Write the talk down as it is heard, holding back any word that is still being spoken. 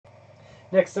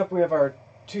Next up, we have our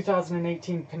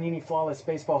 2018 Panini Flawless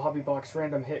Baseball Hobby Box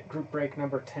Random Hit Group Break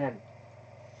number 10.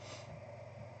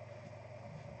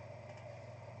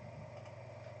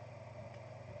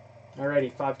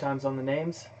 Alrighty, 5 times on the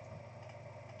names.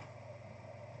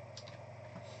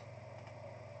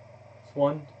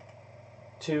 1,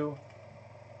 2,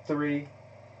 3,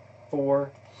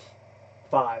 4,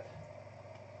 5.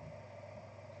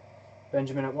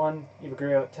 Benjamin at 1, Eva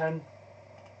Grillo at 10.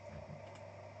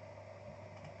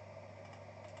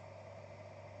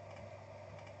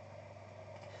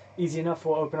 Easy enough,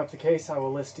 we'll open up the case. I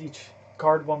will list each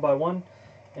card one by one,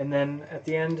 and then at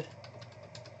the end,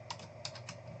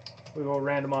 we will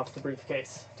random off the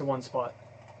briefcase to one spot.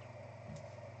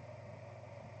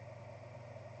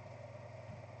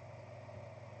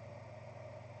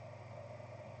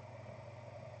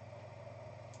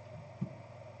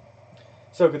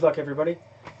 So good luck, everybody.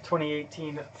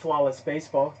 2018 Flawless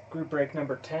Baseball, group break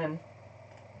number 10.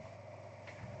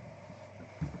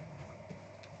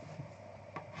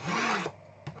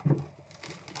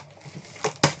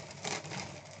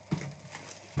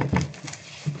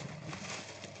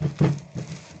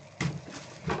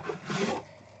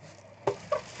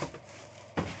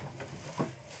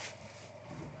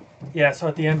 Yeah, so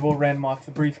at the end we'll random off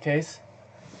the briefcase.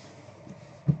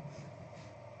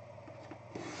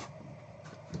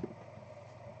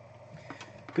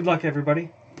 Good luck, everybody.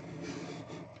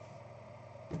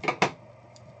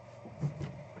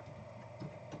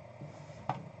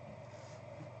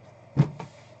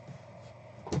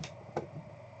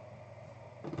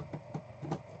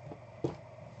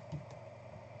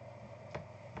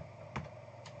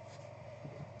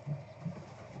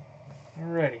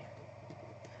 Alrighty.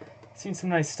 Seen some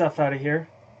nice stuff out of here.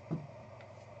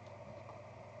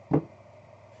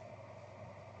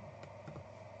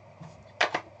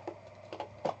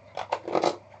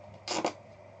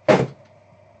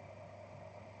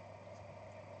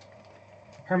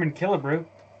 Herman Killebrew,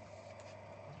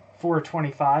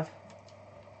 425.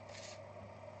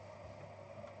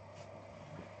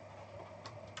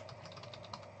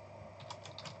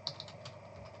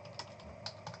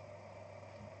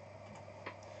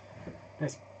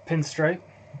 Nice pinstripe.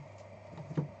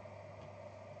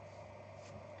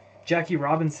 Jackie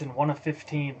Robinson, 1 of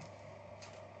 15.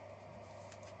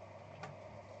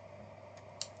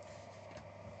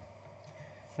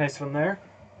 Nice one there.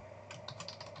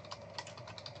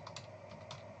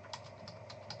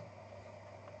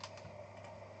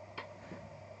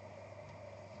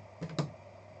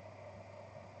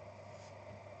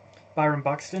 Byron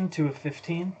Buxton, 2 of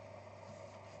 15.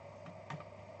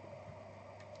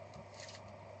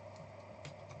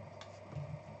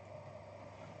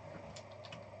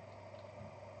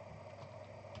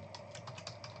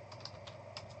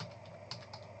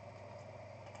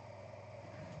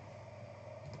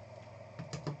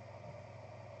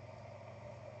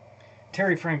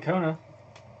 Terry Francona,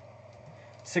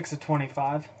 6 of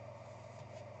 25.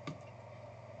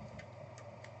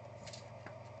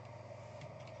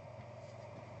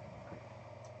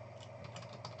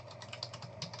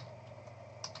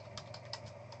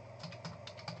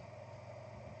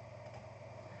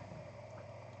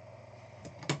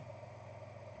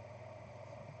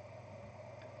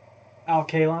 Al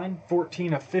Kaline,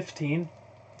 14 of 15.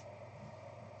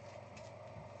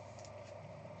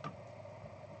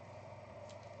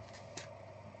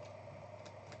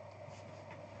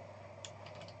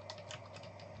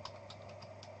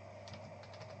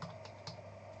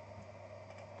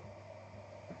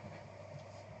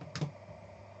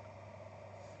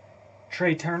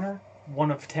 Trey Turner,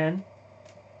 1 of 10.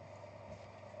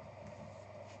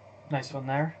 Nice one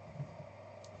there.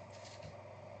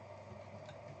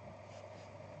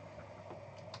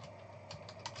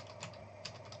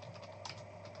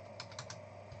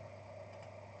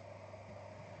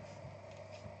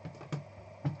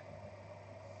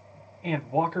 And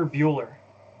Walker Buehler,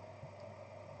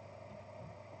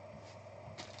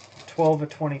 12 of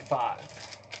 25.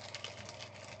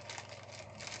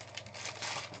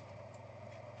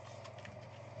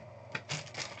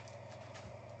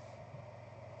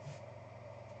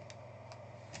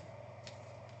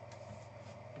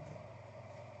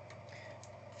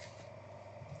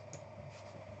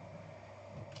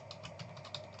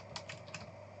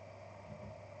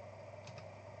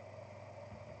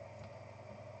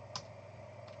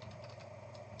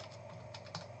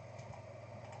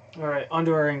 Alright,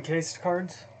 onto our encased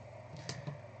cards.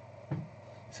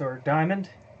 So our diamond,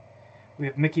 we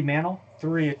have Mickey Mantle,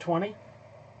 3 of 20.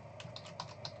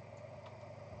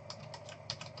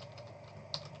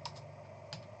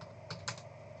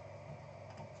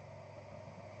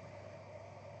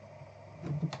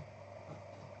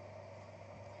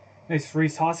 Nice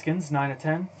Reese Hoskins, 9 of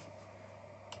 10.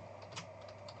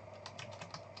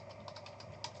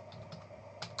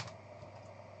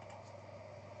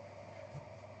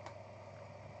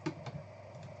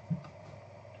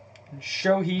 And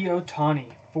Shohei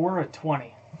Ohtani, 4 of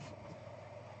 20.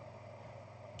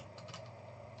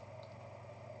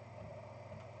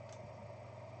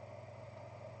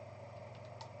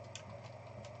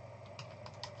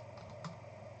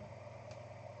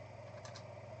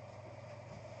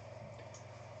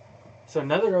 So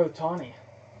another Ohtani.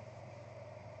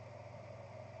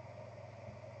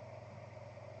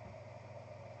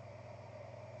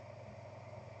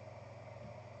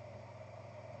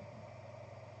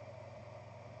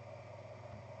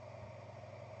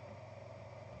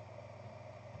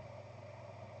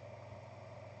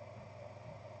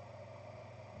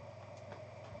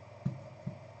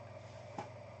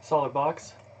 Solid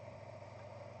box.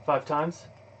 5 times.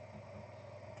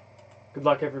 Good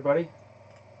luck, everybody.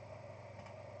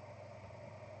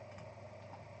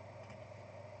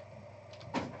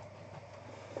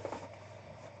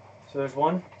 So there's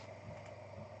 1,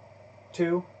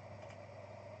 2,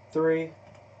 3,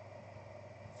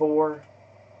 4,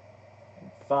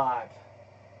 and 5.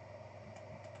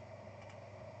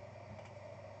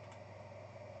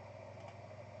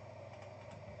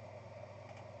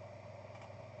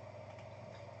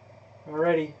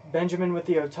 Alrighty, Benjamin with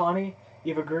the Ohtani,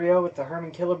 Eva Grillo with the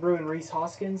Herman Killebrew and Reese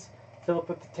Hoskins, Philip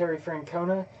with the Terry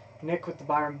Francona, Nick with the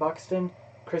Byron Buxton,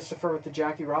 Christopher with the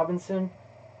Jackie Robinson,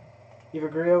 Eva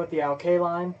Grillo with the Al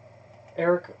Kaline,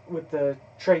 Eric with the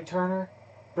Trey Turner,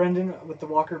 Brendan with the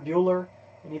Walker Buehler,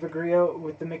 and Eva Grillo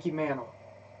with the Mickey Mantle.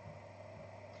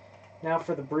 Now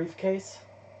for the briefcase.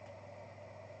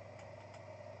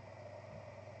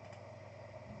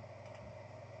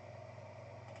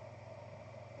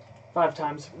 Five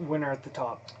times winner at the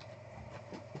top.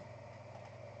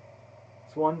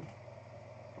 It's 1,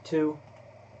 2,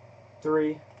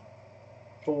 3,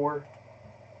 4,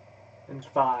 and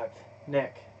 5.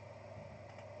 Nick.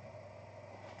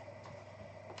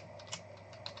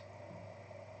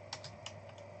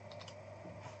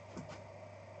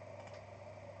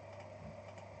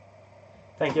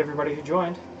 Thank you, everybody who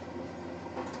joined.